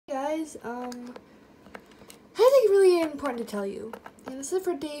guys, I think it's really important to tell you, and this is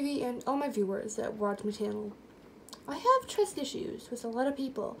for Davey and all my viewers that watch my channel. I have trust issues with a lot of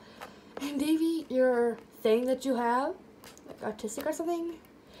people, and Davey, your thing that you have, like autistic or something,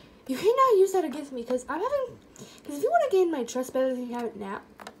 you cannot use that against me, because if you want to gain my trust better than you have it now,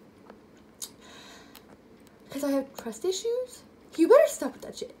 because I have trust issues, you better stop with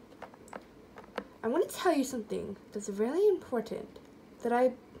that shit. I want to tell you something that's really important, that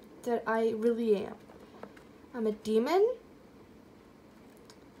I really am. I'm a demon,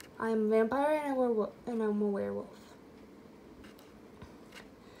 I'm a vampire, and I'm a werewolf.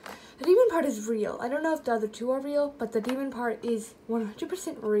 The demon part is real. I don't know if the other two are real, but the demon part is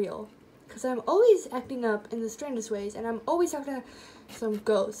 100% real. Because I'm always acting up in the strangest ways, and I'm always talking to some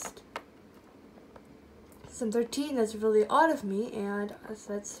ghost. Some 13 that's really odd of me, and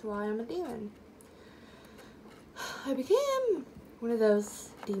that's why I'm a demon. I became one of those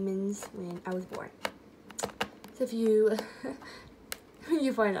demons when I was born. So if you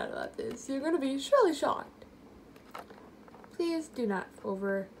you find out about this, you're going to be surely shocked. Please do not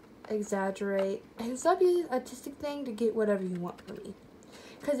over-exaggerate and stop using autistic thing to get whatever you want from me.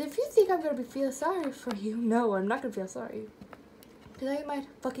 Because if you think I'm going to feel sorry for you, no, I'm not going to feel sorry. Because I might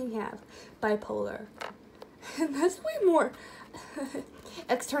fucking have bipolar. And that's way more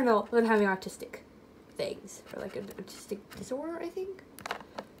external than having autistic things. Or like an autistic disorder, I think.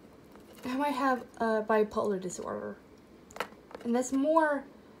 I might have a bipolar disorder. And that's more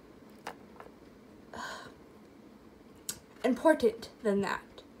important than that.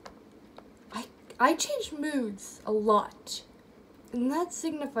 I change moods a lot. And that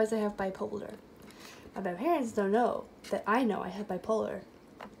signifies I have bipolar. But my parents don't know that I know I have bipolar.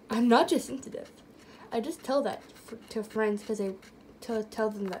 I'm not just sensitive. I just tell that to friends because tell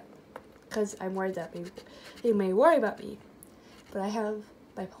them that because I'm worried that they may worry about me. But I have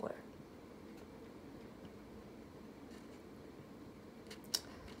bipolar.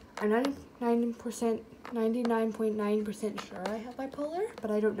 I'm 99.9% sure I have bipolar,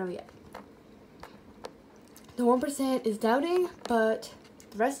 but I don't know yet. The 1% is doubting, but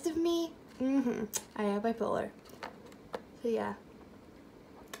the rest of me, I have bipolar. So yeah,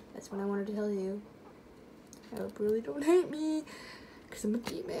 that's what I wanted to tell you. I hope you really don't hate me, because I'm a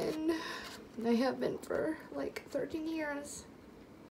demon. I have been for like 13 years.